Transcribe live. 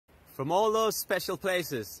From all those special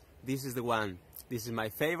places, this is the one. This is my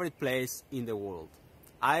favorite place in the world.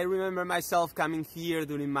 I remember myself coming here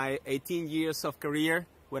during my 18 years of career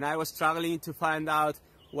when I was traveling to find out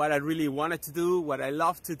what I really wanted to do, what I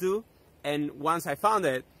loved to do. And once I found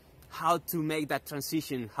it, how to make that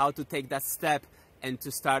transition, how to take that step and to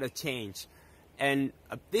start a change. And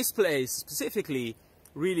this place specifically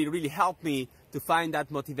really helped me to find that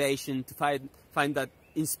motivation, to find that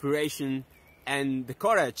inspiration and the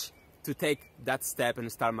courage to take that step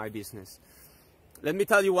and start my business. Let me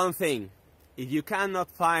tell you one thing. If you cannot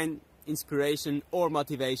find inspiration or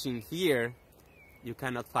motivation here, you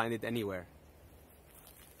cannot find it anywhere.